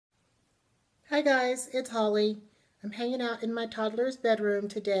Hi guys, it's Holly. I'm hanging out in my toddler's bedroom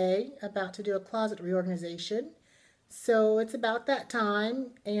today, about to do a closet reorganization. So it's about that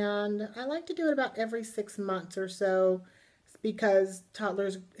time, and I like to do it about every 6 months or so because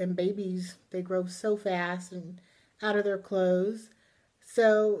toddlers and babies, they grow so fast and out of their clothes.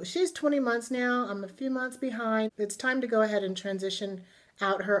 So she's 20 months now. I'm a few months behind. It's time to go ahead and transition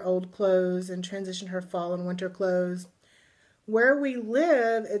out her old clothes and transition her fall and winter clothes. Where we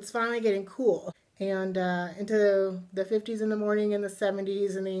live, it's finally getting cool and into the 50s in the morning and the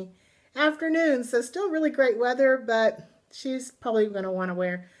 70s in the afternoon. So still really great weather, but she's probably going to want to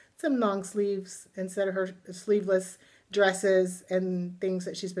wear some long sleeves instead of her sleeveless dresses and things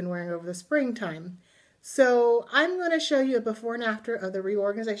that she's been wearing over the springtime. So I'm going to show you a before and after of the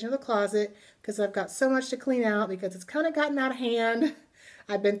reorganization of the closet because I've got so much to clean out because it's kind of gotten out of hand.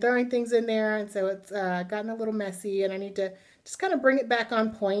 I've been throwing things in there, and so it's gotten a little messy, and I need to just kind of bring it back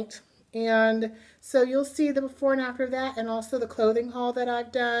on point. And so you'll see the before and after of that, and also the clothing haul that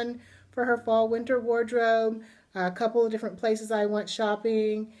I've done for her fall winter wardrobe, a couple of different places I went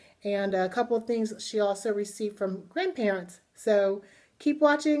shopping, and a couple of things she also received from grandparents. So keep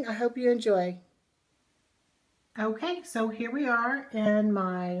watching. I hope you enjoy. Okay, so here we are in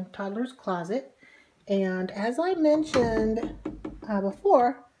my toddler's closet. And as I mentioned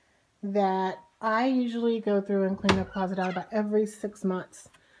before, that I usually go through and clean the closet out about every 6 months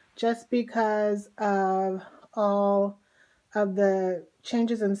just because of all of the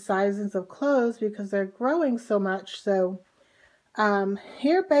changes in sizes of clothes because they're growing so much. So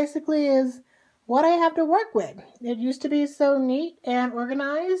here basically is what I have to work with. It used to be so neat and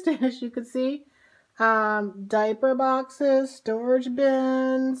organized, as you can see. Diaper boxes, storage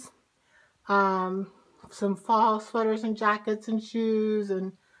bins, um, some fall sweaters and jackets and shoes,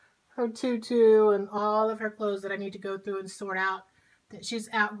 and her tutu and all of her clothes that I need to go through and sort out that she's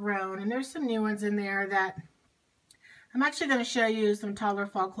outgrown. And there's some new ones in there that I'm actually going to show you some toddler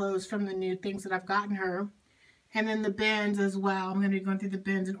fall clothes from the new things that I've gotten her. And then the bins as well. I'm going to be going through the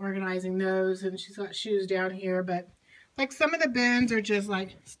bins and organizing those. And she's got shoes down here. But like some of the bins are just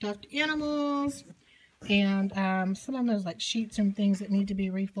like stuffed animals. And some of them is like sheets and things that need to be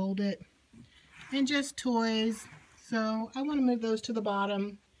refolded. And just toys. So I want to move those to the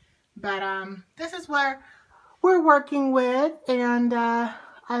bottom. But this is where we're working with, and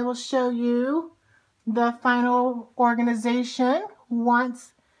I will show you the final organization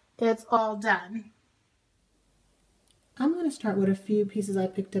once it's all done. I'm going to start with a few pieces I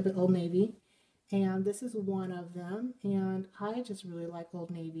picked up at Old Navy, and this is one of them, and I just really like Old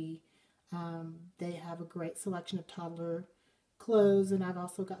Navy. They have a great selection of toddler clothes, and I've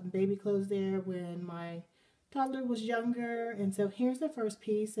also gotten baby clothes there when my toddler was younger. And so here's the first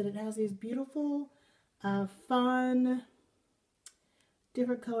piece, and it has these beautiful, fun,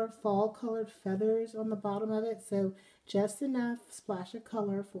 different colored, fall colored feathers on the bottom of it. So just enough splash of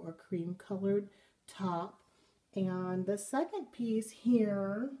color for a cream colored top. And the second piece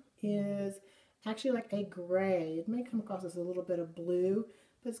here is actually like a gray. It may come across as a little bit of blue,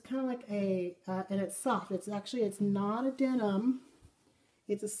 but it's kind of like a, and it's soft. It's not a denim.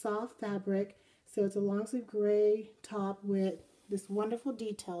 It's a soft fabric. So it's a long sleeve gray top with this wonderful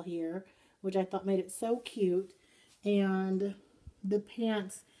detail here, which I thought made it so cute. And the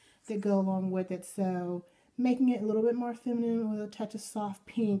pants that go along with it. So making it a little bit more feminine with a touch of soft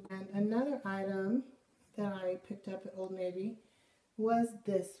pink. And another item that I picked up at Old Navy was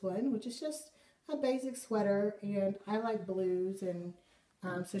this one, which is just a basic sweater, and I like blues, and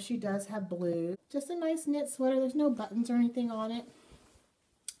so she does have blue. Just a nice knit sweater. There's no buttons or anything on it.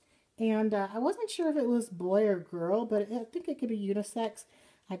 And I wasn't sure if it was boy or girl, but I think it could be unisex.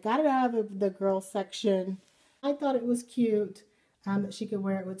 I got it out of the girls section. I thought it was cute that she could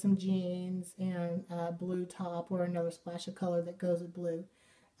wear it with some jeans and a blue top or another splash of color that goes with blue.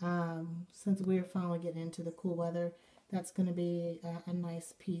 Since we're finally getting into the cool weather, that's going to be a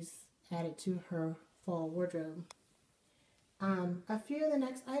nice piece added to her fall wardrobe. A few of the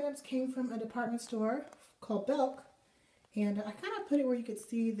next items came from a department store called Belk, and I kind of put it where you could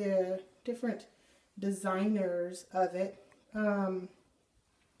see the different designers of it. And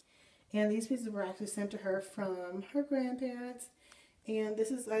these pieces were actually sent to her from her grandparents. And this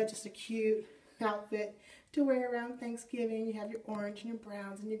is just a cute outfit to wear around Thanksgiving. You have your orange and your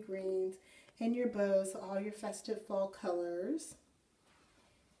browns and your greens and your bows, all your festive fall colors.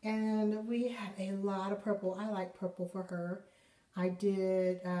 And we had a lot of purple. I like purple for her. I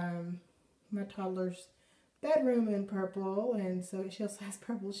did my toddler's bedroom in purple, and so she also has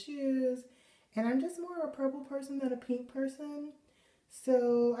purple shoes. And I'm just more of a purple person than a pink person.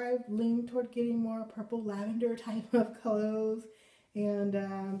 So I leaned toward getting more purple lavender type of clothes. And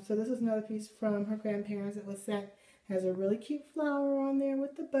so this is another piece from her grandparents that was sent. Has a really cute flower on there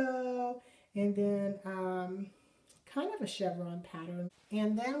with the bow, and then kind of a chevron pattern.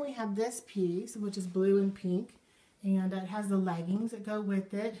 And then we have this piece, which is blue and pink, and it has the leggings that go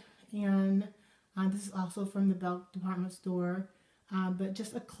with it. And this is also from the Belk department store, but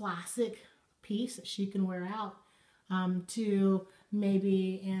just a classic piece that she can wear out to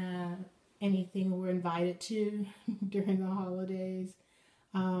maybe anything we're invited to during the holidays.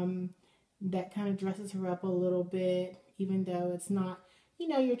 That kind of dresses her up a little bit, even though it's not, you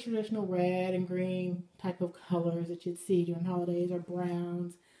know, your traditional red and green type of colors that you'd see during holidays, or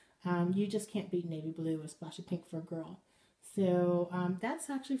browns. You just can't beat navy blue or splash of pink for a girl. So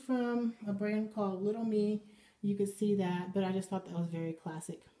that's actually from a brand called Little Me. You could see that, but I just thought that was very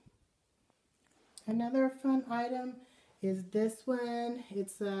classic. Another fun item is this one.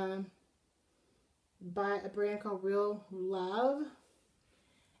 It's by a brand called Real Love,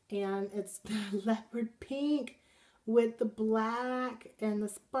 and it's leopard pink with the black and the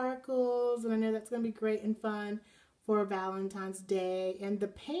sparkles, and I know that's going to be great and fun for Valentine's Day. And the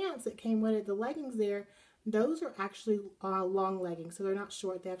pants that came with it, the leggings there, those are actually long leggings, so they're not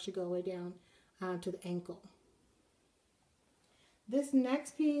short. They actually go all the way down to the ankle. This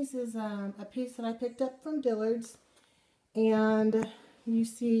next piece is a piece that I picked up from Dillard's, and you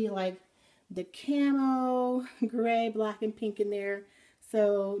see like the camo, gray, black, and pink in there.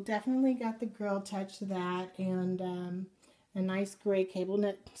 So definitely got the girl touch to that, and a nice gray cable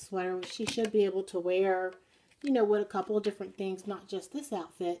knit sweater, which she should be able to wear, you know, with a couple of different things, not just this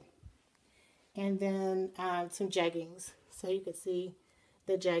outfit. And then some jeggings. So you can see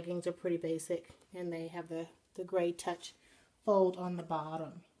the jeggings are pretty basic, and they have the gray touch fold on the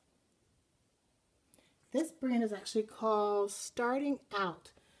bottom. This brand is actually called Starting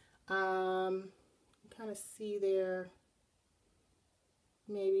Out. You kind of see there,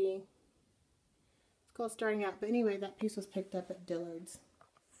 maybe. It's called Starting Out. But anyway, that piece was picked up at Dillard's.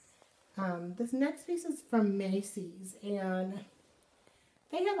 This next piece is from Macy's, and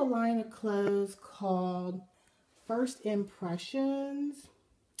they have a line of clothes called First Impressions.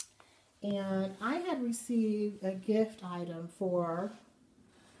 And I had received a gift item for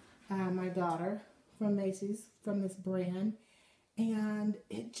my daughter from Macy's, from this brand. And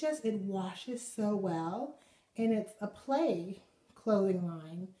it washes so well. And it's a play clothing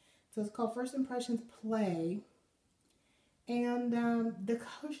line. So it's called First Impressions Play. And the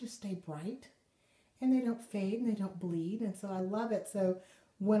colors just stay bright. And they don't fade and they don't bleed. And so I love it. So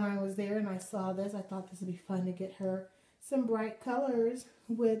when I was there and I saw this, I thought this would be fun to get her some bright colors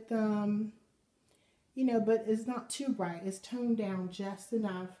with, you know, but it's not too bright. It's toned down just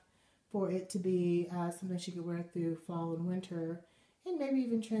enough for it to be something she could wear through fall and winter, and maybe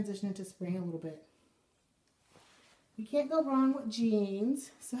even transition into spring a little bit. You can't go wrong with jeans,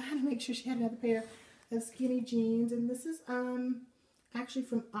 so I had to make sure she had another pair of skinny jeans. And this is actually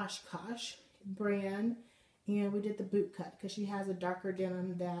from Oshkosh brand, and we did the boot cut because she has a darker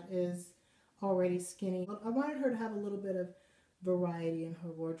denim that is already skinny. I wanted her to have a little bit of variety in her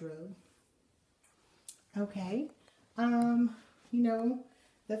wardrobe. Okay, you know,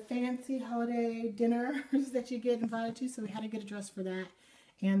 the fancy holiday dinners that you get invited to, so we had to get a dress for that.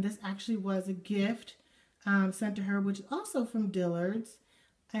 And this actually was a gift sent to her, which is also from Dillard's,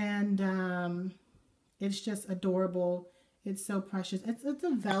 and it's just adorable. It's so precious. It's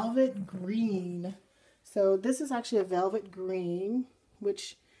a velvet green. So this is actually a velvet green,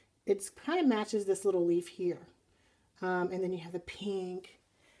 which it's kind of matches this little leaf here. And then you have the pink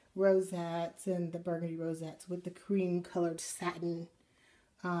rosettes and the burgundy rosettes with the cream colored satin.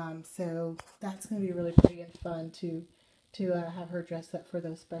 So that's going to be really pretty and fun to have her dress up for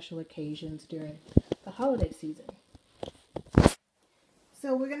those special occasions during the holiday season.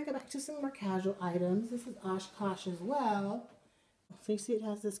 So we're going to go back to some more casual items. This is Oshkosh as well. So you see it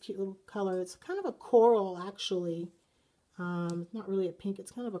has this cute little color. It's kind of a coral actually. It's not really a pink.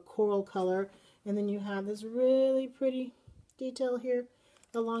 It's kind of a coral color. And then you have this really pretty detail here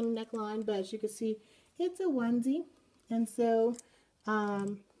along the neckline. But as you can see, it's a onesie. And so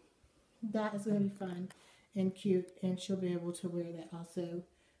that is going to be fun and cute. And she'll be able to wear that also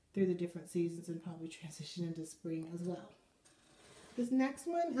through the different seasons and probably transition into spring as well. This next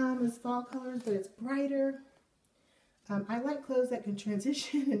one is fall colors, but it's brighter. I like clothes that can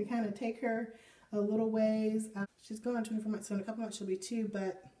transition and kind of take her a little ways. She's going on 24 months, so in a couple months she'll be 2,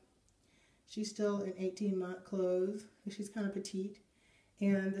 but she's still in 18-month clothes. She's kind of petite.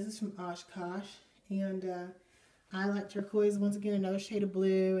 And this is from Oshkosh. And I like turquoise. Once again, another shade of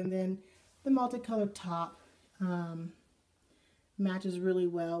blue. And then the multicolored top matches really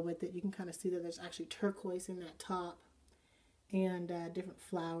well with it. You can kind of see that there's actually turquoise in that top. and different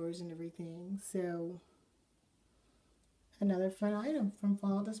flowers and everything. So another fun item from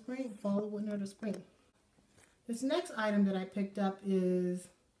fall to spring, fall, winter to spring. This next item that I picked up is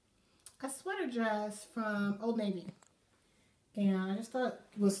a sweater dress from Old Navy. And I just thought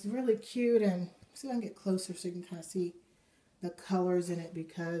it was really cute, and see if I can get closer so you can kind of see the colors in it,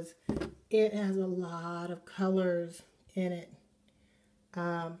 because it has a lot of colors in it.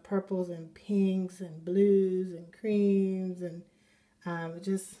 Purples and pinks and blues and creams, and it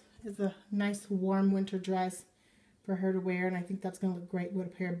just is a nice warm winter dress for her to wear, and I think that's going to look great with a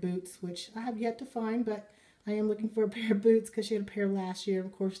pair of boots, which I have yet to find, but I am looking for a pair of boots because she had a pair last year.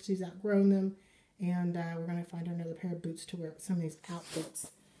 Of course, she's outgrown them, and we're going to find her another pair of boots to wear with some of these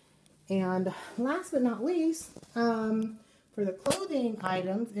outfits. And last but not least, for the clothing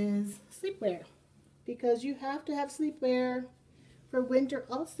items is sleepwear, because you have to have sleepwear for winter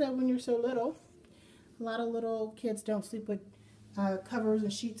also when you're so little. A lot of little kids don't sleep with covers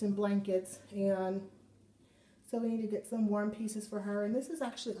and sheets and blankets, and so we need to get some warm pieces for her. And this is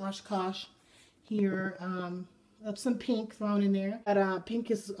actually Oshkosh here, some pink thrown in there. But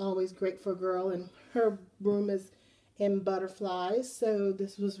pink is always great for a girl, and her room is in butterflies, so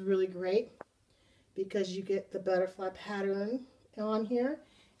this was really great because you get the butterfly pattern on here,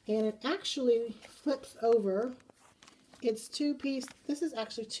 and it actually flips over. It's two-piece. This is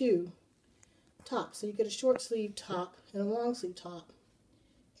actually two tops, so you get a short sleeve top and a long sleeve top,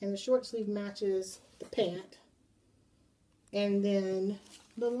 and the short sleeve matches the pant, and then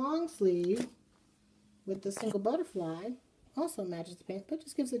the long sleeve with the single butterfly also matches the pant, but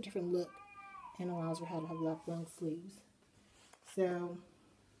just gives it a different look and allows her to have long sleeves. So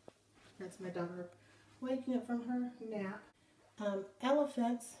that's my daughter waking up from her nap.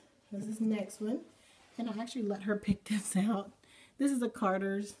 Elephants is this next one, and I actually let her pick this out. This is a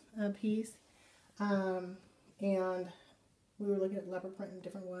Carter's piece, and we were looking at leopard print and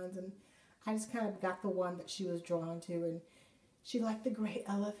different ones, and I just kind of got the one that she was drawn to, and she liked the gray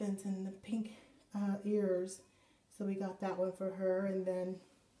elephants and the pink ears, so we got that one for her. And then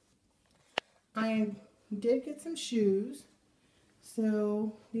I did get some shoes,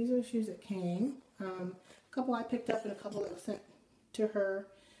 so these are the shoes that came. A couple I picked up and a couple that were sent to her,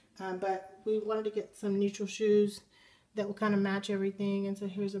 but we wanted to get some neutral shoes that will kind of match everything. And so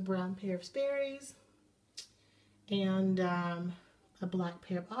here's a brown pair of Sperry's and a black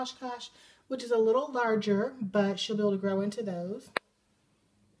pair of Oshkosh, which is a little larger, but she'll be able to grow into those.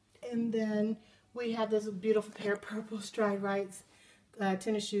 And then we have this beautiful pair of purple Stride Rights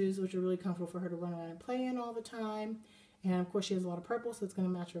tennis shoes, which are really comfortable for her to run around and play in all the time. And of course she has a lot of purple, so it's going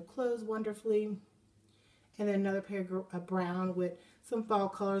to match her clothes wonderfully. And then another pair of brown with some fall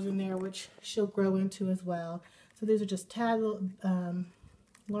colors in there, which she'll grow into as well. So these are just tad little,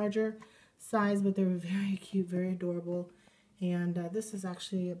 larger size, but they're very cute, very adorable. And this is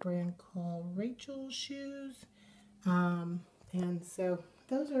actually a brand called Rachel's Shoes. And so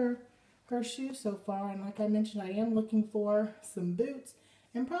those are her shoes so far. And like I mentioned, I am looking for some boots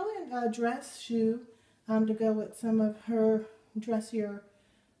and probably a dress shoe to go with some of her dressier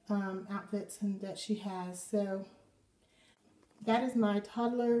outfits and that she has. So that is my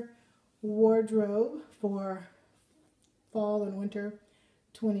toddler wardrobe for fall and winter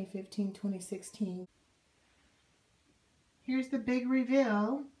 2015-2016. Here's the big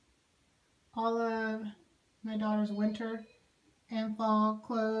reveal. All of my daughter's winter and fall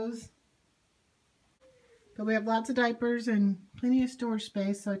clothes. But we have lots of diapers and plenty of storage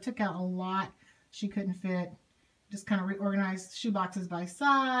space, so I took out a lot she couldn't fit. Just kind of reorganized shoe boxes by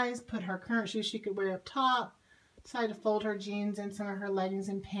size, put her current shoes she could wear up top, decided to fold her jeans and some of her leggings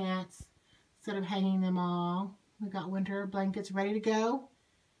and pants instead of hanging them all. We got winter blankets ready to go.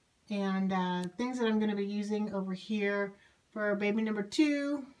 And things that I'm going to be using over here for baby number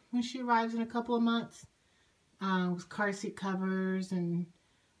 2 when she arrives in a couple of months. With car seat covers and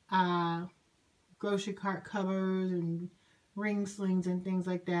grocery cart covers and ring slings and things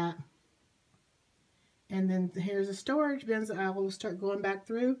like that. And then here's a storage bins that I will start going back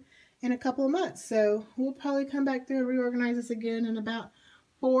through in a couple of months. So we'll probably come back through and reorganize this again in about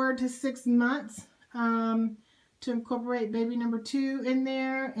 4 to 6 months to incorporate baby number 2 in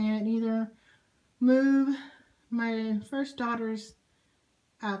there, and either move my first daughter's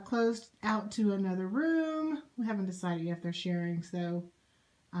clothes out to another room. We haven't decided yet if they're sharing, so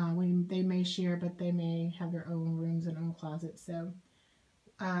they may share, but they may have their own rooms and own closets. So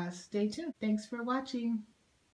stay tuned. Thanks for watching.